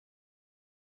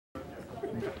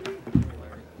How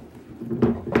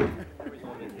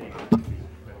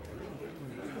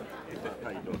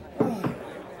you doing?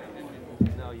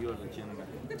 Now you're the gentleman.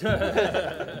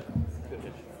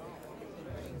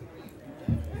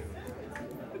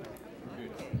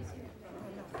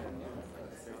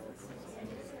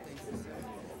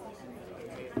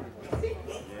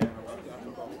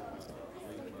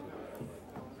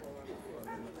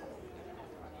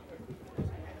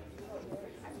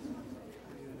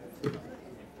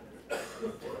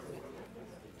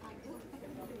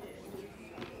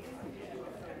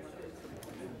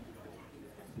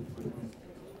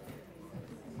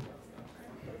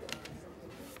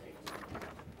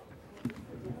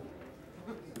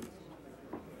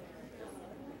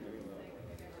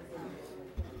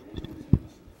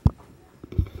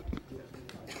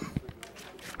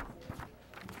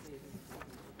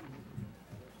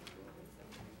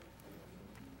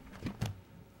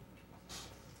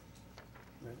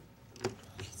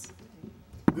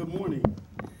 Good morning.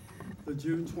 The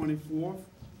June 24th,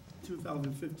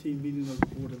 2015 meeting of the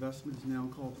Board of Estimate is now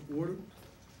called to order.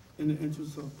 In the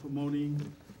interest of promoting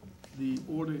the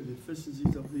order and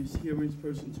efficiencies of these hearings,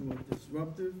 persons who are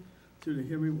disruptive to the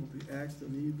hearing will be asked to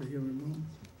leave the hearing room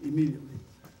immediately.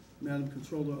 Madam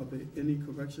Controller, are there any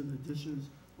corrections, additions,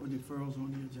 or deferrals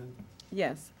on the agenda?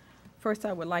 Yes. First,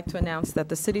 I would like to announce that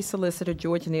the City Solicitor,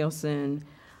 George Nielsen,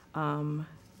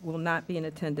 will not be in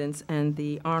attendance, and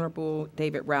the Honorable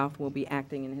David Ralph will be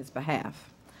acting in his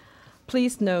behalf.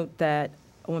 Please note that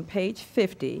on page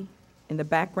 50, in the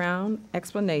background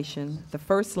explanation, the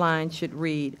first line should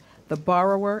read, "The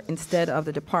borrower," instead of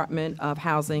the Department of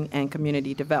Housing and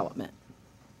Community Development.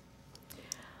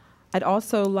 I'd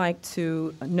also like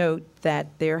to note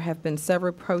that there have been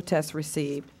several protests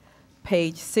received.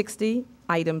 Page 60,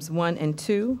 items 1 and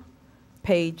 2,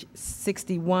 page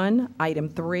 61, item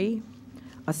 3.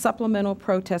 A supplemental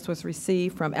protest was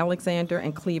received from Alexander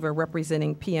and Cleaver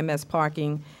representing PMS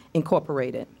Parking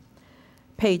Incorporated.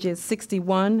 Pages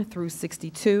 61 through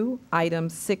 62,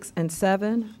 items 6 and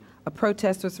 7. A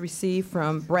protest was received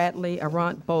from Bradley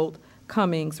Arant Bolt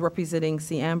Cummings representing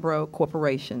Ciambro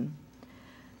Corporation.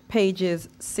 Pages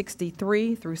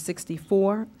 63 through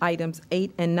 64, items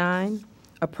 8 and 9.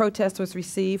 A protest was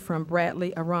received from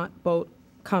Bradley Arant Bolt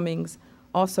Cummings,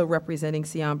 also representing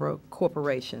Ciambro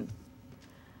Corporation.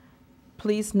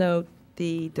 Please note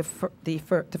the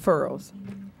deferrals.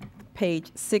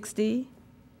 Page 60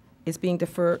 is being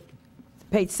deferred.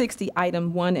 Page 60,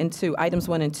 items 1 and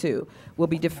 2 will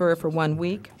be deferred for 1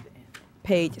 week.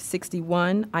 Page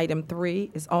 61, item 3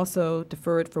 is also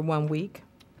deferred for 1 week.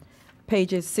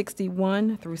 Pages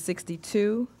 61 through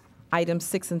 62, items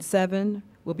 6 and 7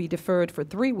 will be deferred for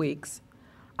 3 weeks.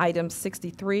 Items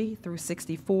 63 through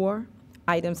 64,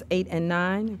 items 8 and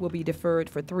 9 will be deferred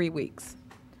for 3 weeks.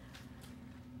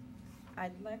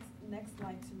 I'd next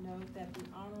like to note that the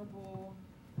Honorable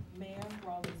Mayor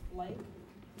Rawlings Blake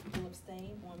will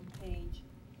abstain on page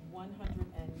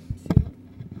 102,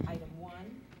 item 1.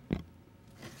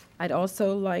 I'd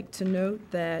also like to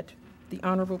note that the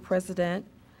Honorable President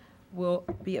will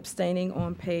be abstaining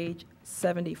on page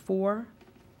 74,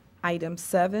 item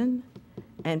 7,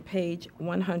 and page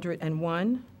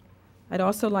 101. I'd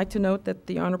also like to note that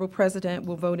the Honorable President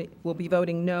will be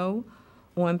voting no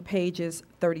on pages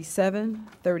 37,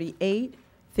 38,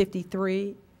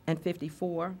 53, and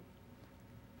 54.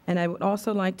 And I would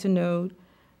also like to note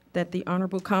that the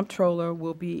Honorable Comptroller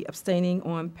will be abstaining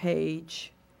on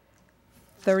page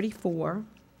 34,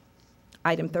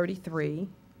 item 33,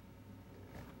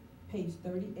 page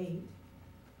 38,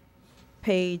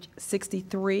 page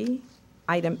 63,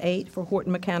 item 8 for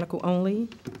Horton Mechanical only,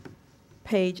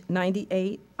 page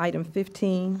 98, item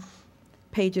 15,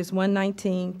 pages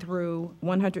 119 through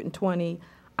 120,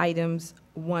 items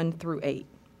 1 through 8.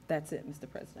 That's it, Mr.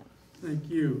 President. Thank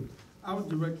you. I would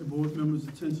direct the board members'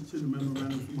 attention to the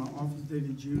memorandum from my office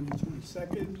dated June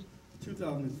 22nd,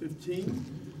 2015.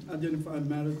 Identified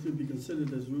matters to be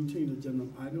considered as routine agenda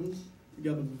items,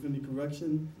 together with any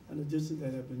correction and additions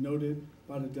that have been noted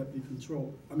by the Deputy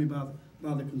Controller.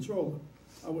 By the Controller.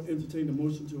 I would entertain a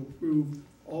motion to approve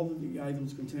all of the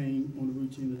items contained on the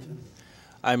routine agenda.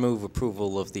 I move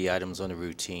approval of the items on the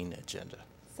routine agenda.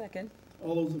 Second.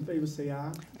 All those in favor say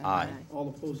aye. Aye. All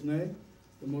opposed, nay.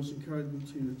 The motion carried.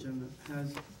 Routine agenda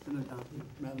has been adopted.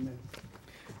 Madam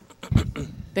Mayor.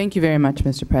 Thank you very much,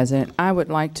 Mr. President. I would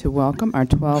like to welcome our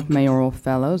 12 mayoral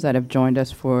fellows that have joined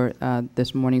us for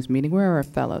this morning's meeting. Where are our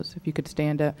fellows? If you could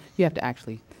stand up. We have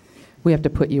to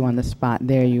put you on the spot.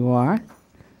 There you are.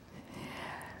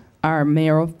 Our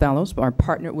mayoral fellows are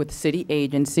partnered with city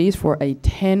agencies for a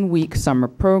 10-week summer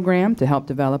program to help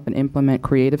develop and implement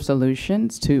creative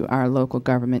solutions to our local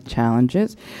government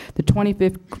challenges. The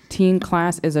 2015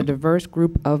 class is a diverse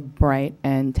group of bright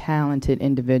and talented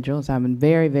individuals. I've been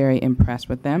very, very impressed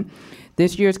with them.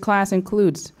 This year's class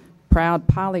includes proud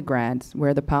polygrads. Where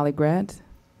are the polygrads?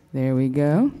 There we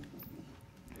go.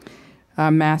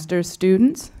 Master's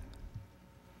students,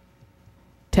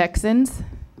 Texans,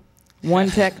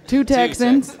 two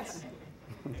Texans,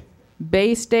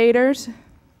 Bay Staters,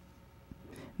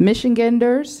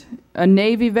 Michiganders, a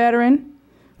Navy veteran.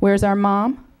 Where's our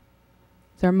mom?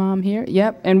 Is our mom here?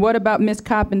 Yep. And what about Miss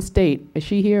Coppin State? Is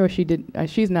she here or she did?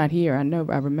 She's not here. I know.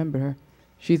 I remember her.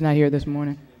 She's not here this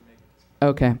morning.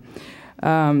 Okay.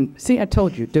 See, I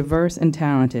told you, diverse and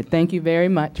talented. Thank you very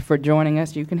much for joining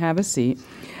us. You can have a seat.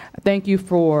 Thank you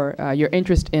for your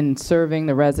interest in serving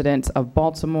the residents of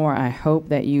Baltimore. I hope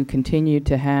that you continue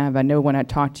to have, I know when I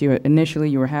talked to you initially,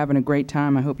 you were having a great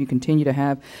time. I hope you continue to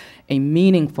have a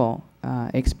meaningful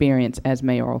experience as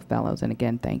mayoral fellows. And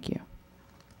again, thank you.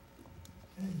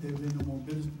 And there being no more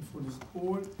business before this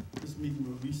board, this meeting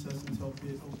will recess until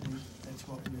bid opening at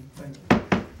 12 p.m. Thank you.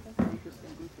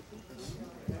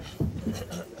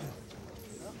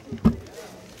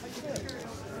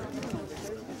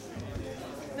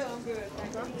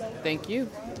 Thank you.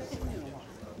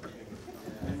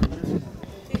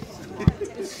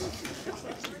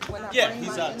 Yeah,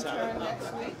 he's out of town.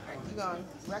 You gonna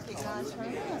recognize her?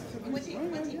 When's he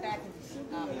back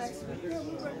next week? Good.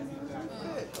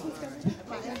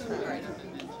 My intern.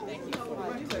 Thank you.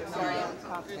 Sorry, I'm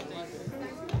talking.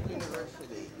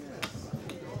 University.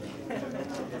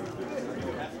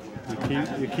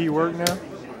 Your key work now?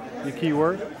 Your key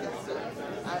work? It was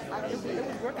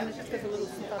working. It's just a little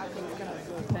stuff things gonna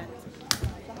go back.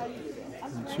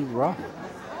 Too raw.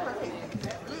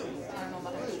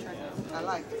 I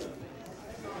like it.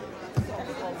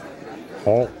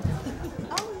 Hulk.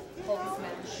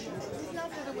 It's not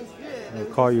that it was good. They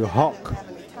call you Hulk. I didn't have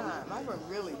any time. I would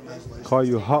really miss it. Call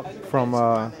you Hulk from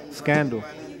Scandal.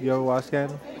 You ever watch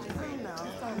Scandal?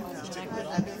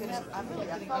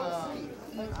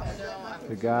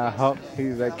 The guy Hulk,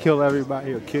 he's like kill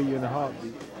everybody. He'll kill you in a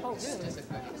heartbeat. Oh,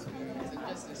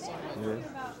 really?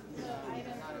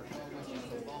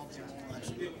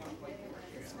 Yeah.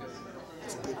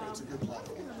 It's a good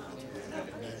platform. Now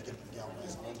you get to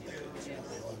galvanize other players. They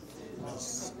all have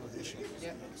similar issues.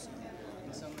 Yep.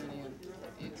 So many,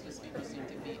 it's just interesting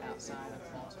to be outside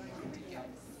of Baltimore to get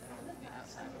the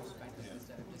outside perspective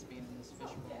instead of just being in this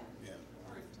fishbowl. Yeah.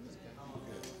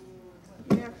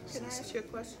 Mayor, can I ask you a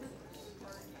question?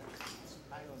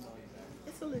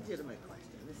 It's a legitimate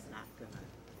question. It's not gonna.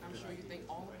 I'm sure you think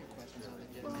all of your questions are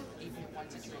legitimate, even the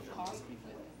ones that you're accosting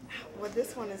with. Well,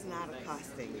 this one is not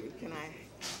accosting you. Can I?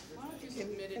 Why don't you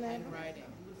submit it in writing?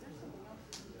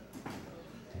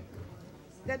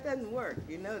 That doesn't work.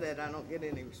 You know that I don't get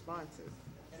any responses.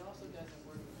 It also doesn't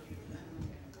work for you.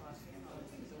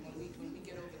 So when we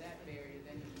get over that barrier,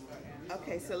 then you can start asking.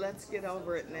 Okay, so let's get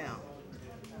over it now.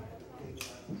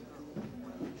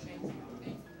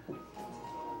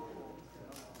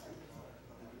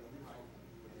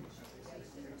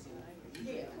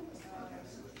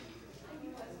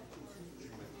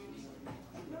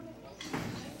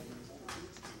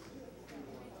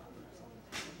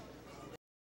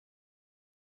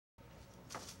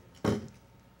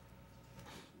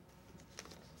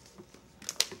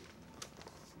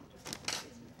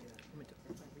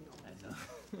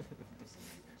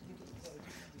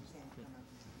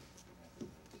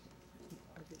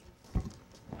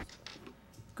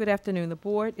 Good afternoon. The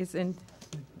board is in.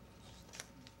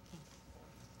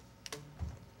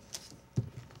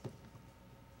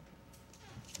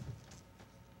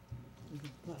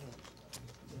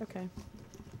 Okay.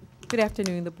 Good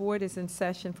afternoon. The board is in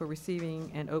session for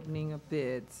receiving and opening of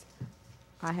bids.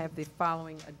 I have the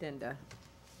following addenda.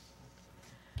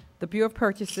 The Bureau of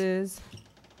Purchases,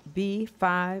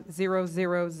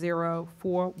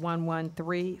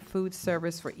 B50004113, Food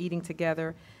Service for Eating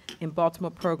Together in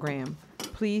Baltimore Program.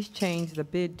 Please change the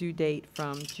bid due date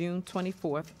from June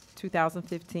 24th,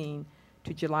 2015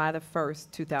 to July the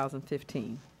 1st,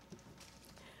 2015.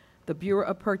 The Bureau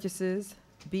of Purchases,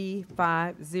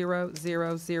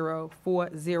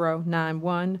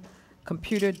 B50004091,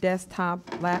 Computer Desktop,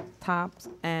 Laptops,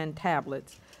 and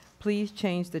Tablets. Please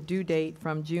change the due date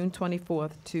from June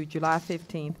 24th to July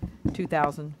 15th,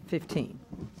 2015.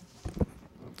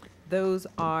 Those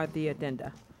are the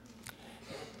addenda.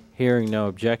 Hearing no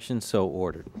objection, so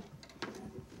ordered.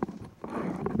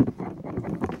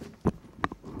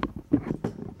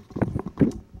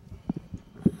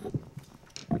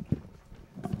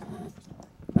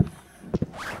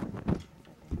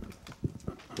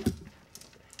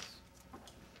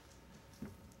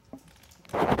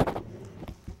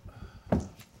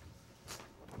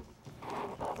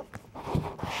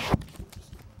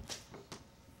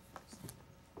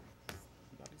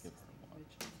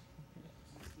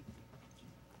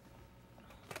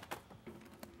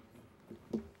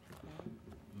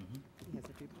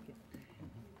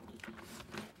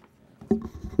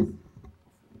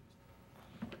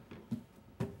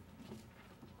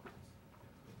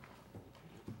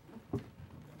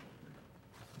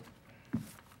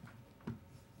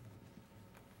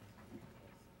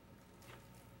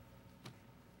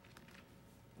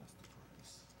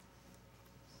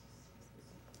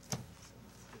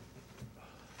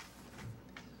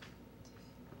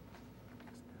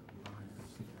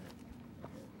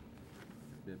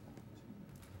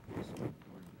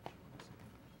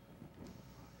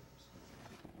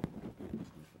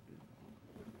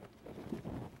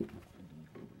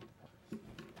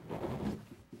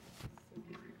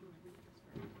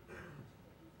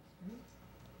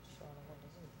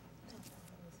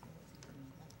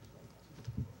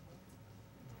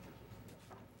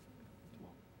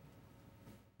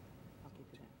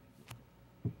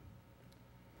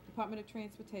 Department of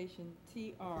Transportation,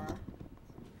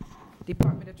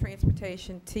 Department of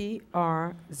Transportation,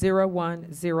 TR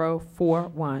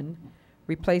 01041,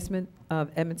 replacement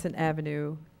of Edmondson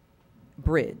Avenue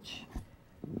Bridge.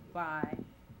 A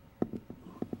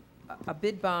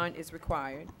bid bond is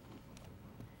required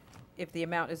if the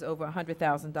amount is over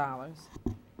 $100,000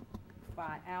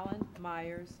 by Allen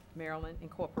Myers, Maryland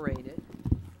Incorporated,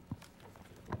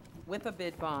 with a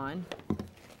bid bond,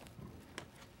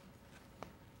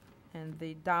 and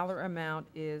the dollar amount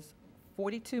is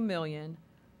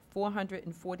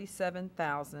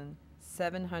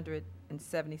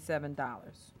 $42,447,777.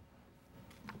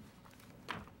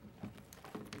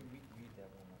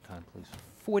 Time, please.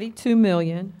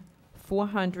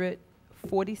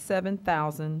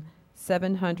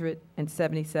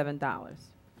 $42,447,777.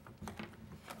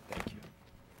 Thank you.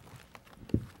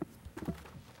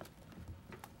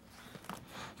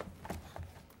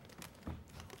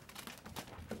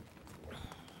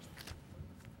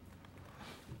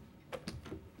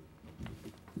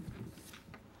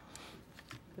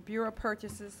 The Bureau of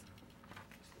Purchases.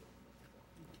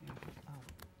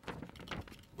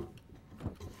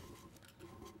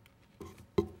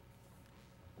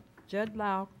 Judd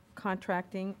Lau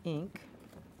Contracting, Inc.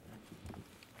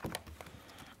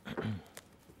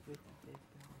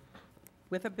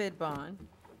 with a bid bond.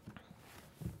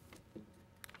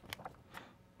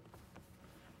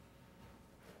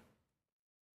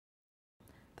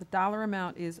 The dollar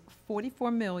amount is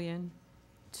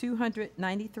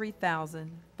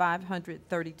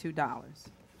 $44,293,532.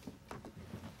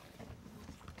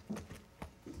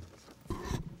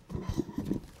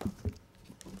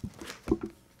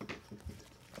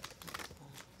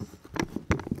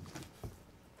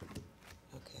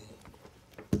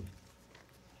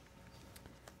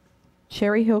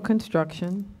 Cherry Hill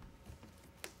Construction.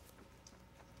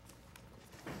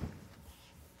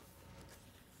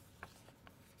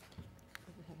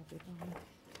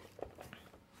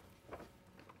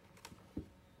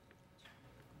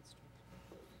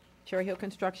 Cherry Hill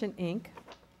Construction, Inc.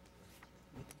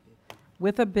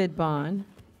 with a bid bond.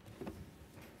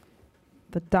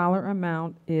 The dollar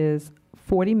amount is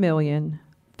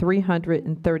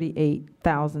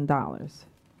 $40,338,000.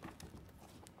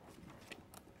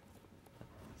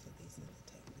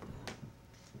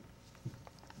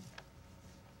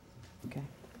 Okay.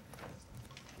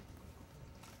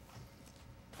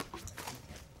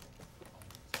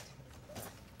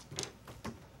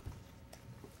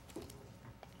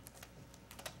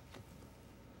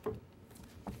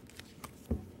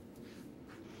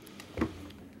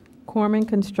 Corman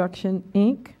Construction,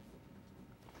 Inc.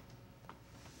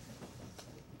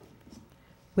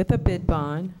 with a bid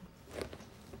bond.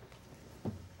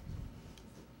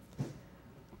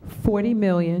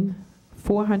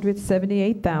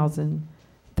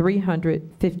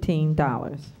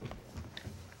 $40,478,315.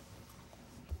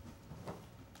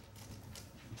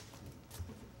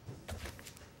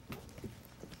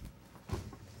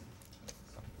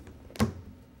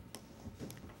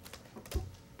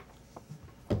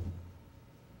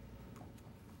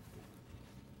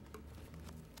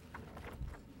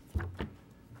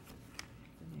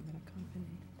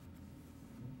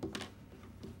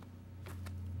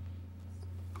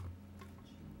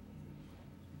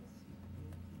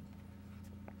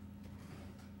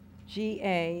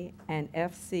 GA and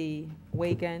FC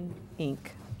Wagon, Inc.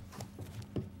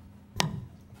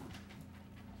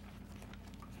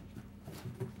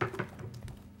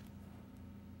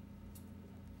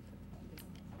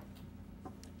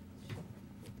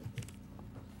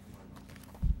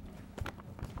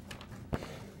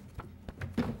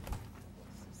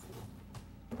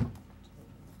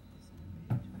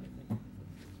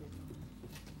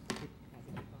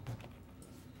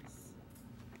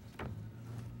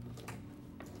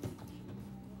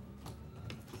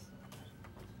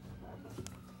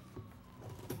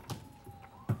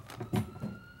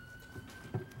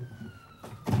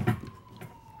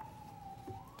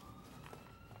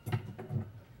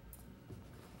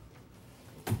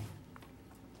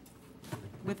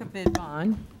 with a bid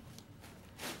bond,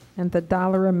 and the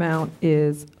dollar amount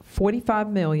is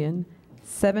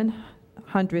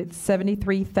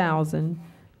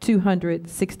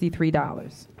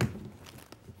 $45,773,263.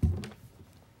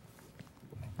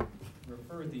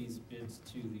 Refer these bids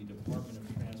to the Department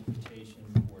of Transportation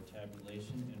for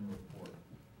tabulation and report.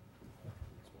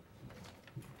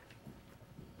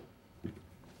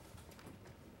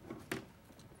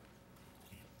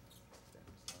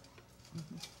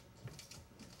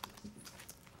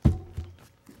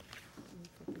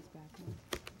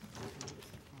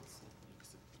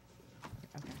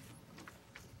 Okay.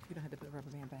 You don't have to put the rubber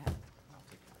band back.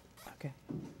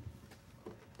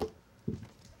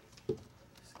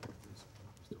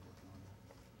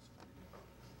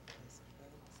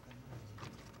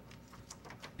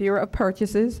 Bureau of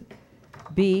Purchases,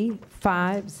 B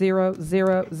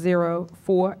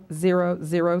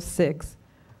 50004006,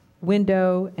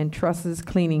 Window and Trusses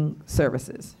Cleaning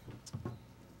Services.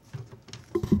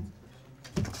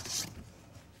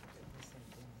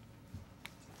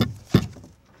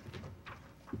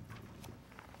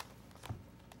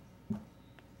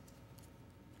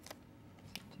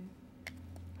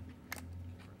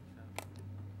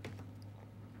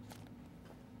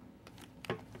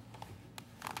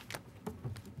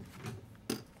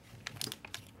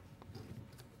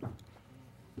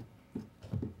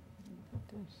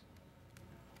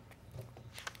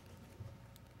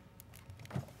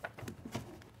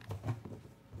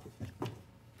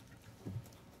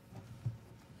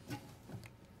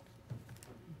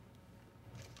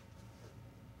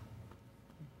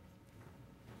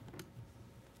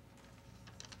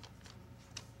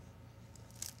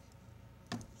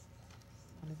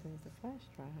 There's the flash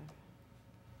drive.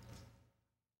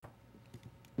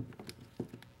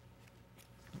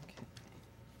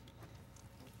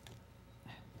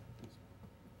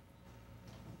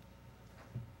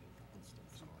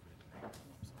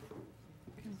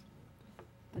 Okay.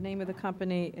 The name of the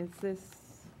company is this.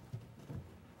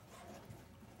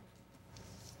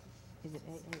 Is it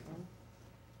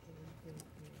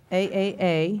AAA?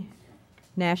 AAA,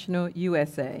 National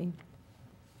USA.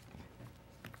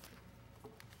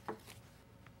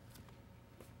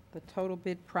 The total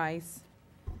bid price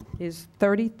is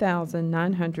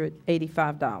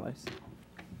 $30,985.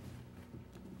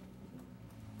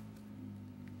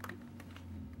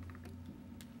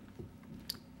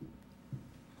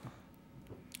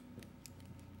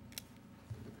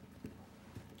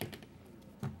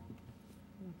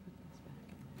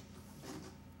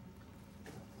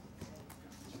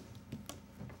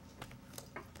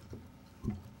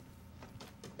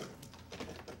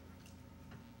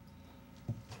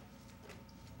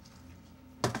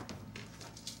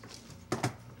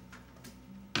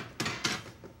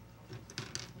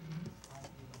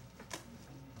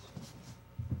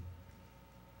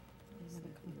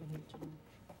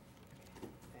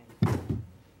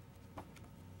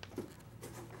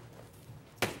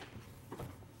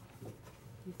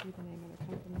 You see the name of the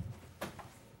company?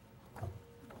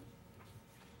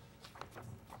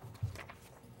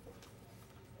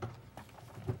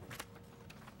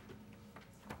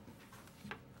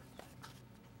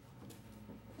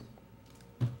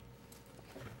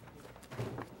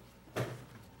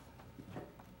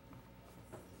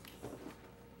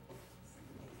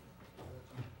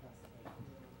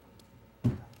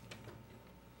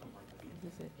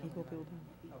 Is it Eagle Building?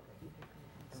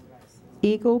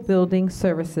 Eagle Building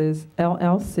Services,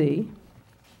 LLC.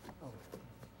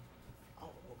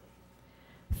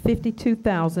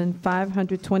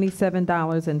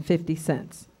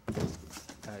 $52,527.50.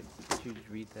 Could you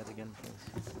read that again,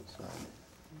 please? Sorry.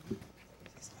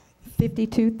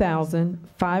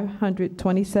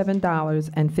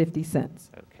 $52,527.50.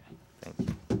 Okay, thank you.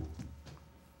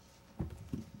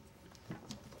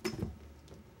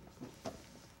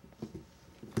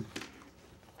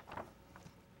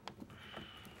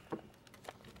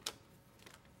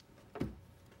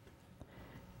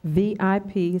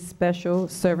 VIP Special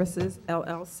Services,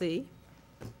 LLC.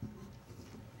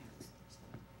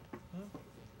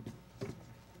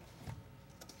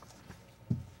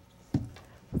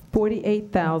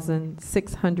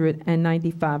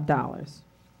 $48,695.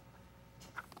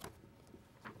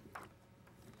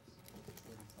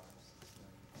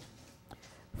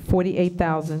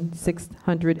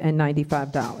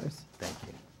 $48,695. Thank you.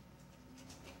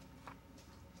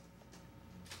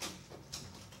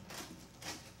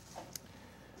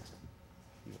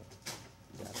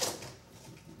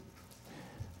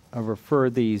 I'll refer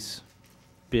these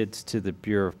bids to the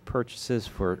Bureau of Purchases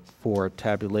for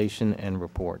tabulation and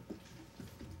report.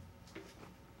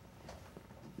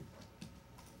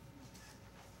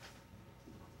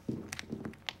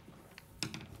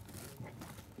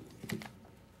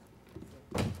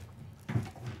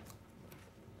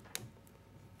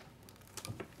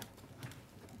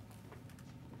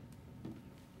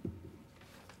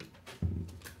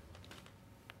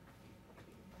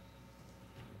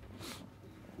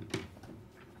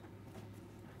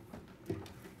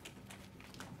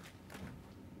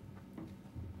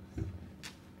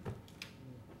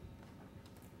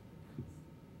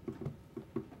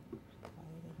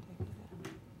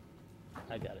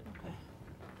 I got it.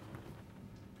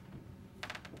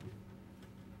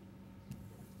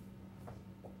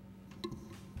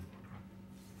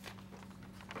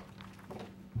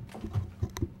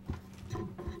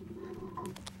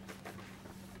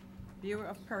 Bureau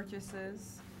of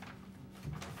Purchases,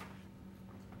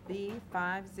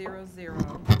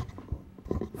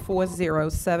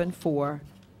 B5004074,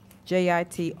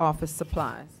 JIT Office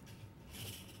Supplies.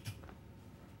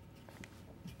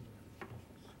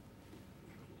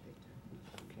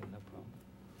 Okay, no problem.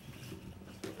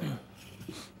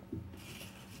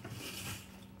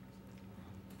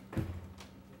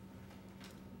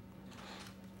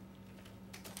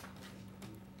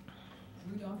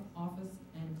 Rudolph Office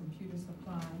and Computer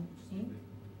Supply, Inc.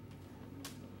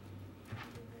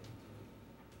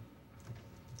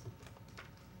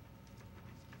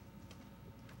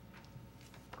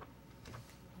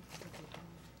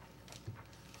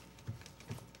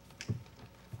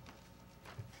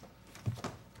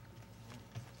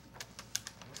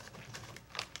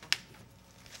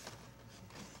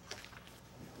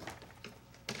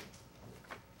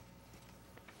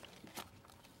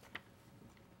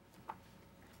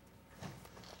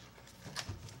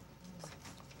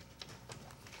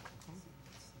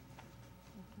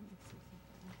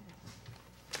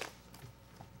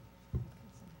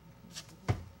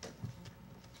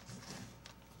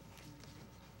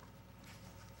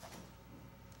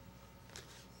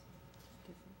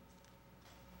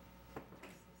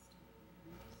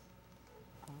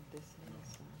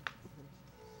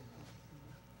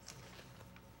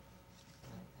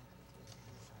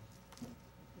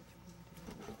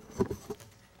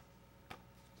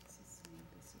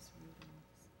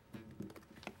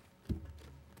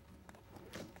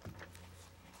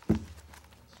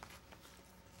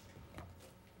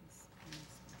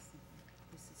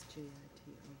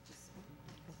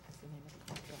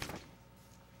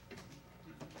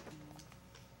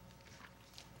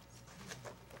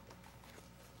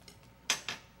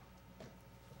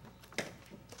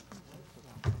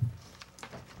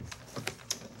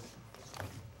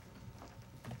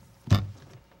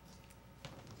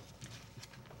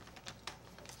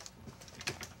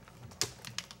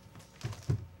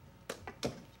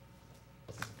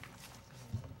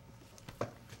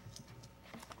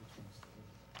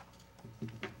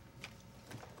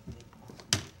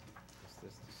 Is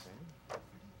this the same?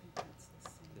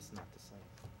 This is not the same.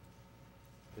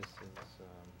 This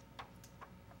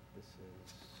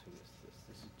is, who is this?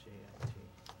 This is JIT.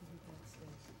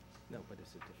 No, but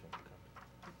it's a different company.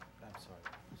 I'm sorry.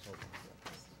 Hold on a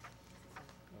second.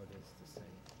 Oh, it is the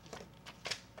same.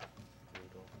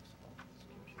 Rudolph's Office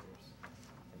Computers,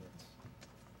 and it's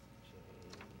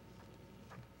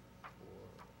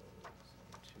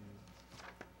J4072.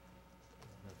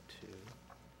 No, 2.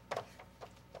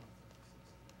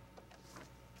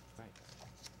 Right.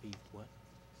 B what?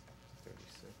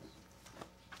 36.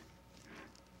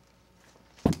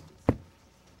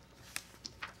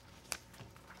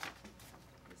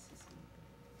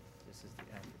 This is the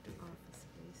affidavit. Office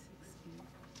Basics, Inc.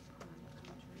 Prime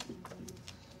Contract.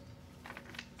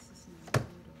 This is not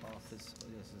Rudolph's. Office,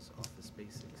 this is Office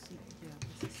Basics. Yeah,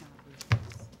 this is not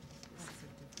Rudolph's. This is a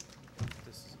different company.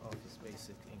 This is Office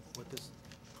Basic Inc. What does,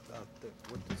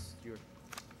 what does your,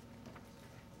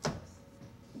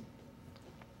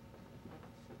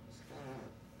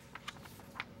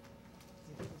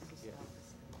 This is Yeah.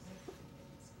 Office Basics.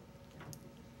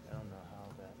 I don't know how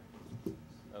that,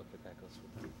 okay, that goes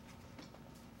with that.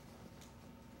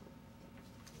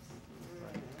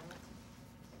 Right.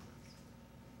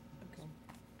 Okay.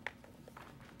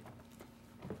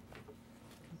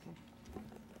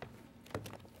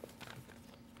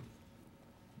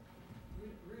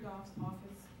 Rudolph's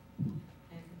Office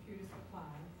and Computer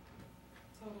Supplies,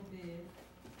 total bid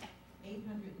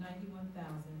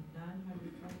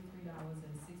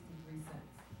 $891,943.63.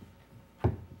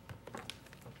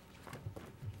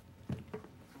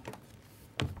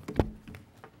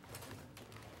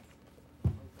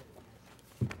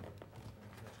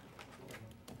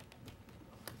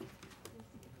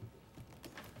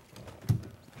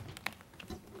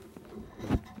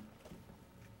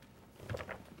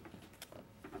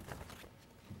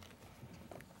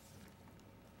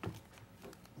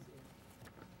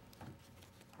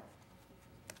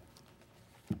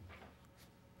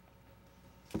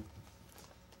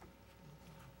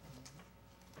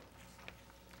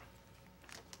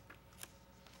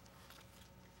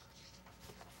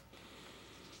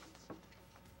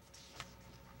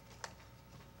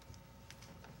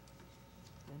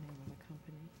 The name of the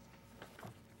company.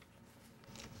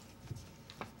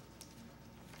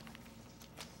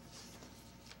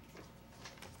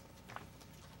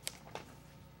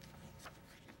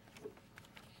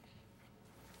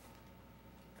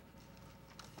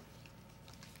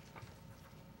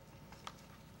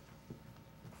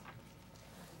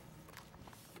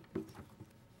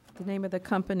 The name of the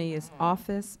company is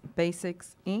Office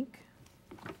Basics, Inc.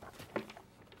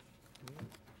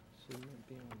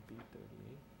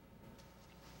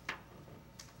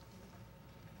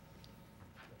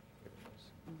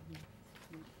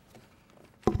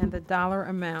 And the dollar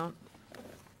amount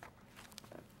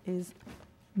is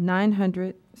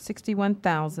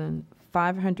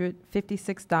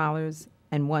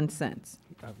 $961,556.01.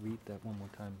 Read that one more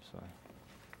time, sorry.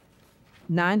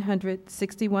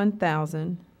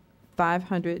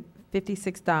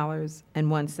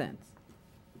 $961,556.01.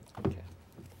 Okay.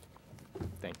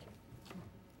 Thank you.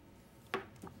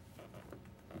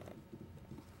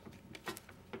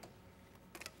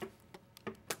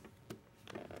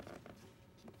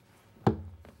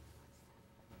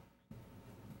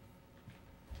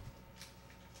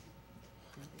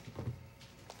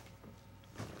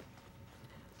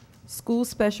 School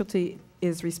Specialty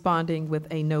is responding with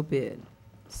a no bid.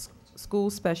 School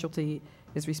Specialty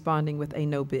is responding with a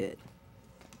no bid.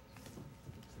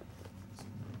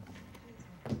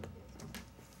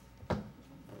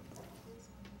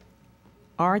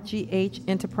 RGH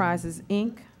Enterprises,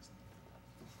 Inc.,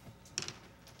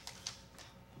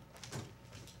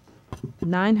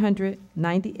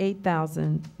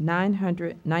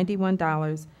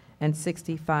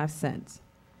 $998,991.65.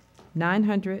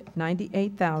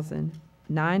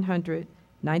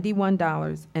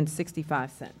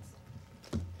 $998,991.65.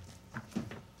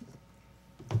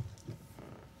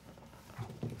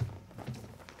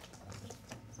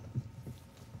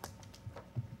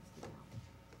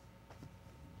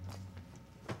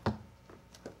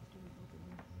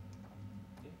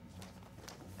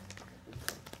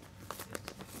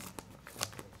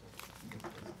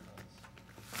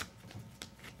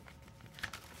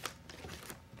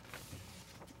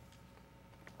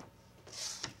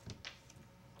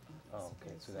 Oh,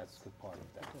 okay, so that's the part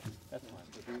of that. That's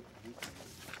fine.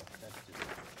 That's just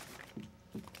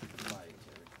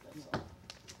proprietary, that's all.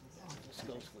 Just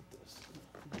goes with this.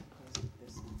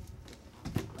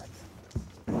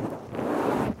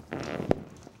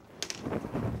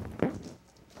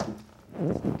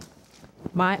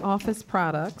 My Office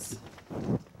Products,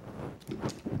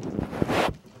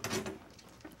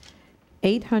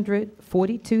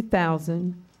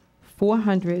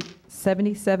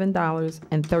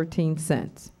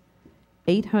 $842,477.13.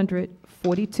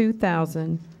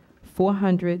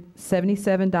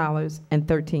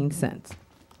 $842,477.13.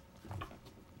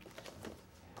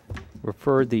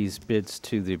 Refer these bids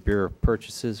to the Bureau of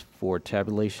Purchases for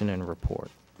tabulation and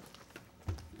report.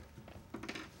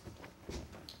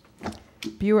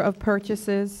 Bureau of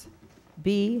Purchases,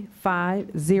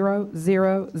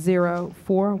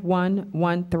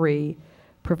 B50004113,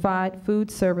 provide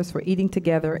food service for eating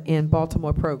together in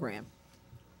Baltimore program.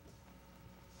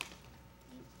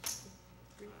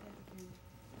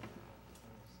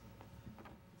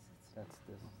 That's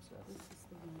this,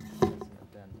 that's an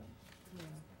addendum.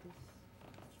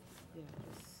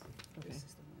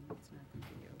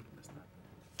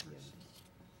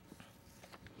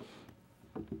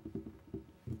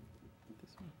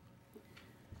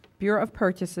 Bureau of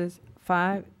Purchases,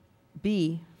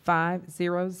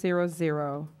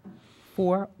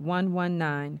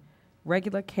 B50004119,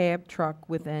 regular cab truck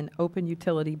with an open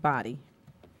utility body.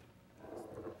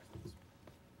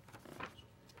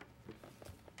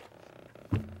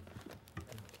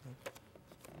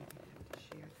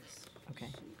 Okay.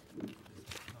 Okay.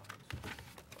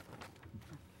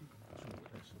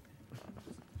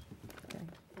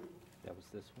 That was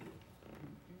this one?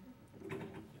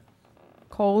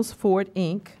 Coles Ford,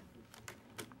 Inc.,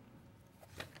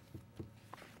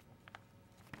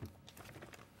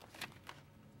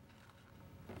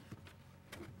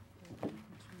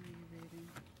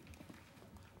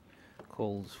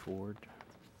 Coles Ford.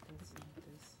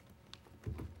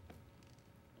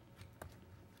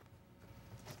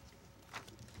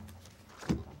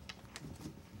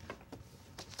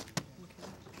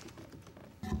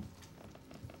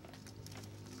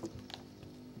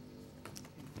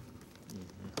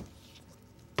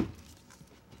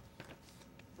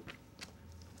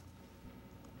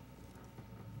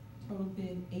 total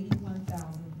bid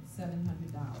 $81,700.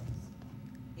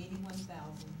 $81,700.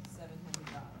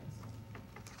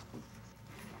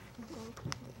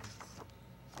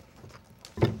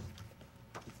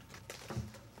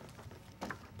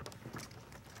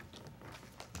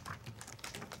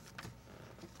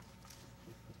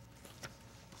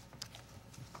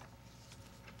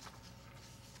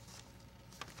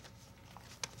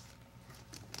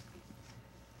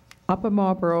 Upper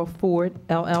Marlboro Ford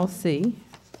LLC,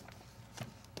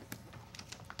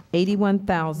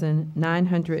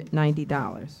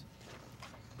 $81,990.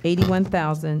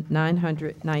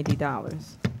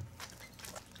 $81,990.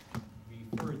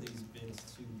 Refer these bids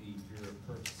to the Bureau of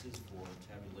Purchases for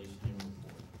tabulation and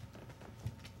report.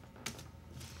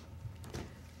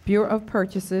 Bureau of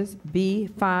Purchases,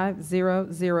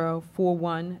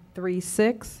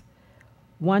 B5004136,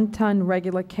 one-ton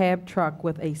regular cab truck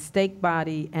with a stake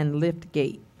body and lift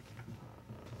gate.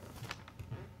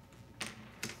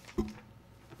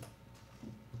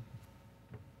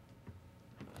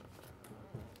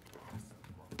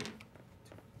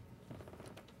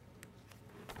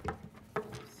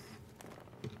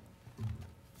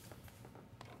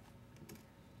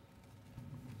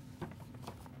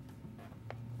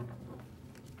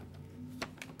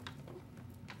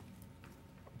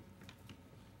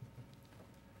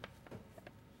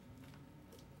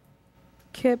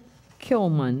 Kip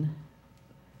Kilman,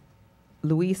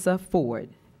 Louisa Ford.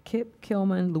 Kip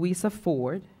Kilman, Louisa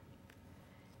Ford,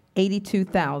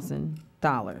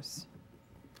 $82,000.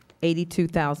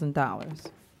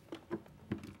 $82,000.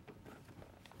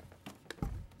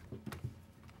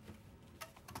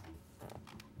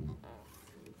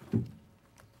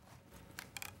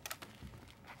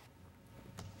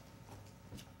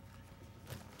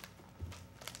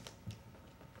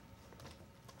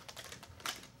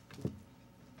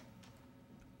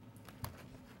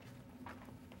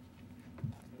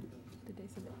 Did they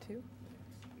submit two?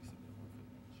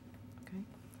 Okay.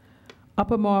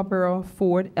 Upper Marlboro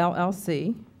Ford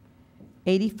LLC,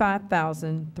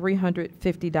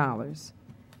 $85,350.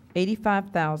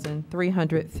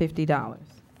 $85,350.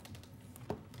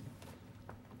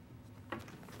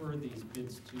 Refer these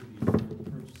bids to the Bureau of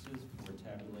Purchases for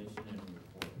tabulation and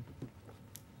report.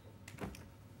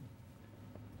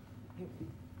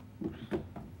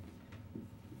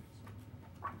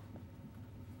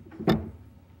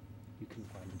 You can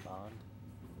find the bond.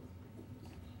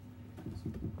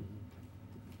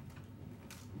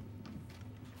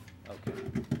 Okay.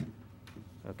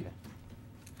 Okay.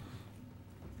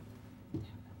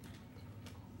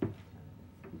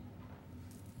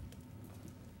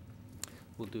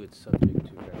 We'll do it subject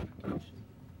to verification.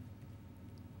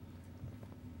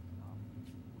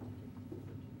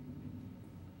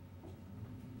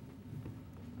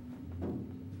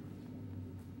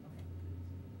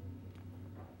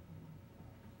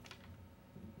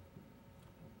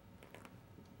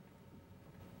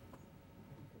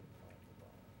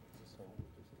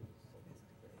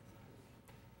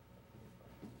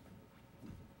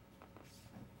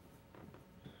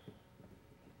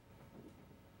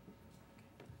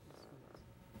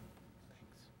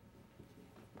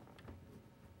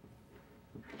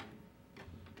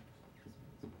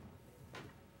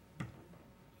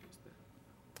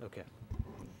 Okay.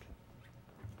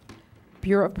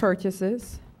 Bureau of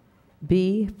Purchases,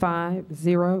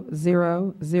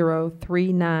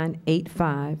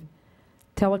 B5003985,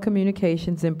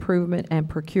 Telecommunications Improvement and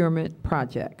Procurement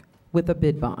Project with a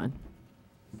bid bond.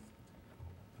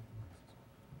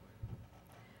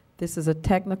 This is a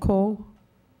technical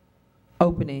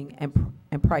opening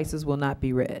and prices will not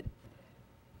be read.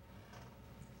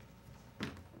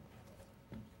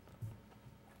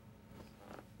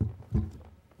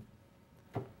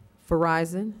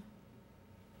 Verizon,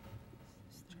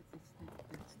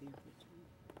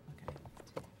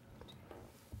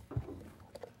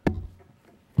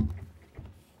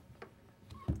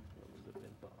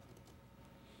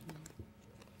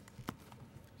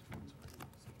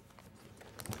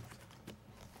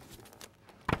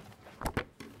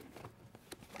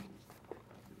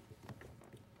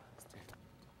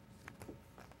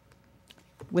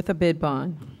 with a bid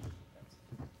bond.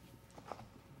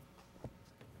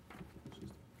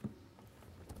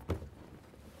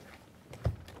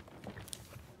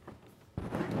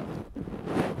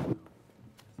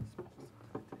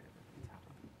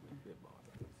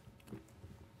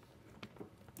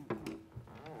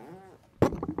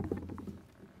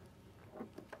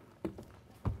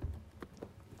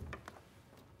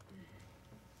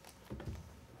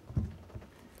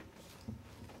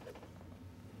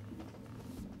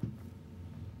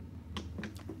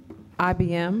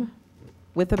 IBM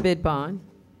with a bid bond.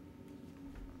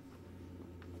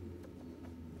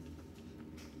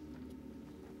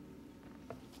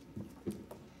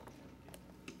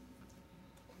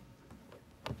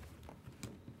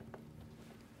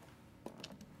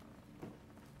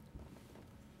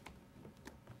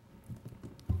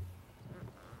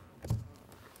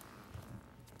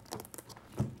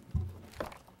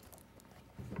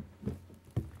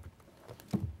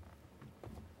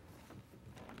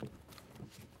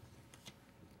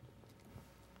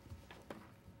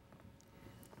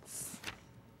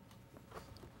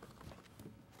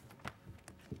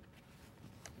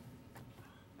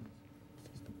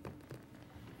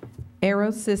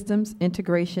 Aero Systems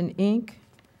Integration, Inc.,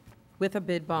 with a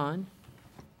bid bond.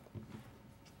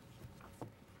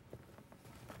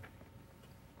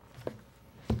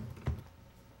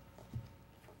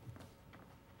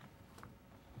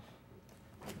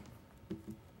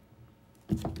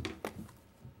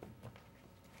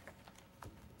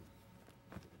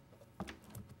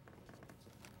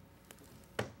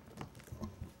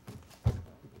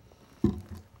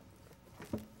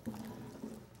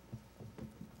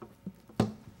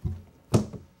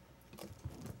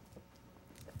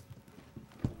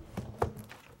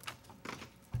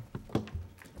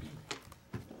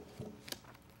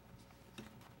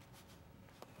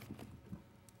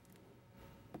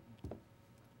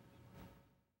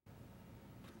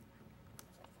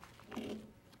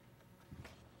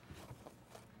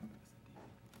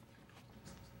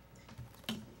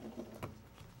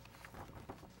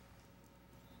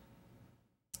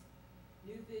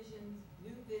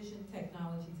 New Vision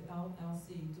Technologies LLC,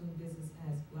 doing business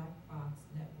as Black Box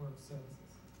Network Services.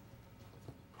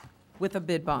 With a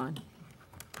bid bond.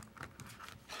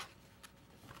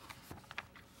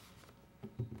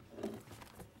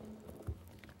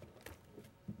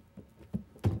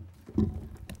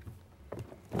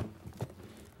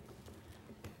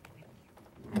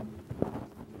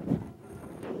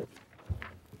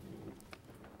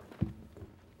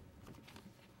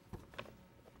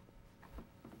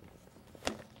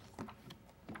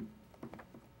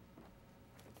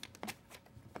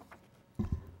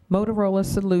 Motorola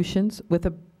Solutions with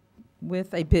a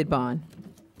bid bond.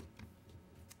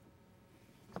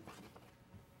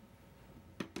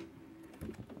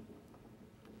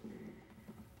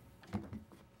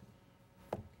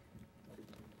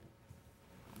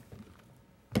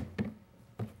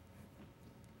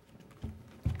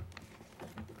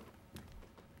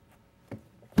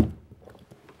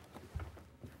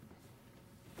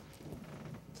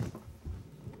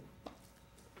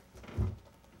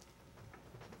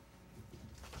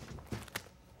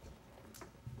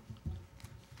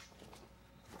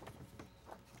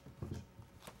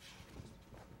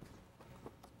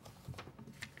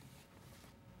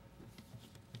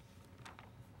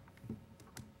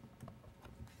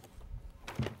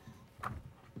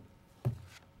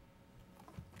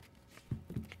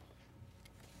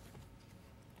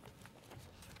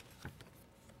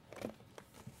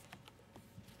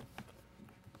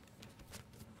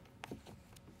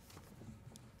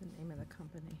 The name of the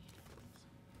company.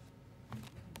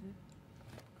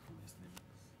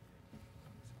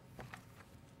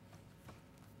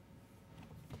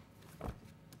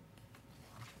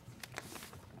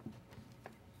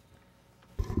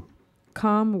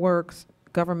 ComWorks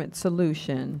Government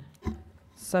Solution,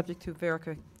 subject to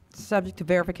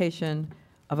verification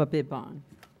of a bid bond.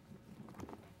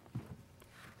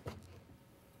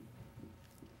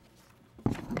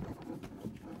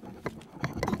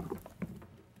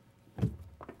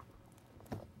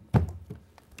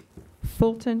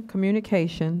 Fulton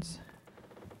Communications,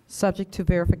 subject to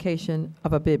verification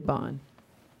of a bid bond.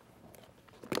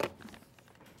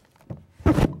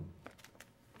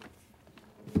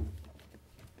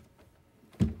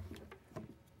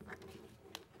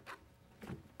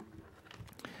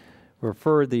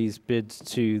 Refer these bids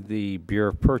to the Bureau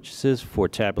of Purchases for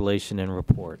tabulation and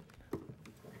report.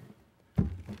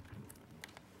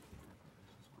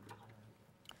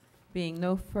 Being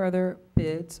no further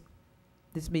bids,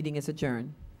 this meeting is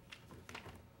adjourned.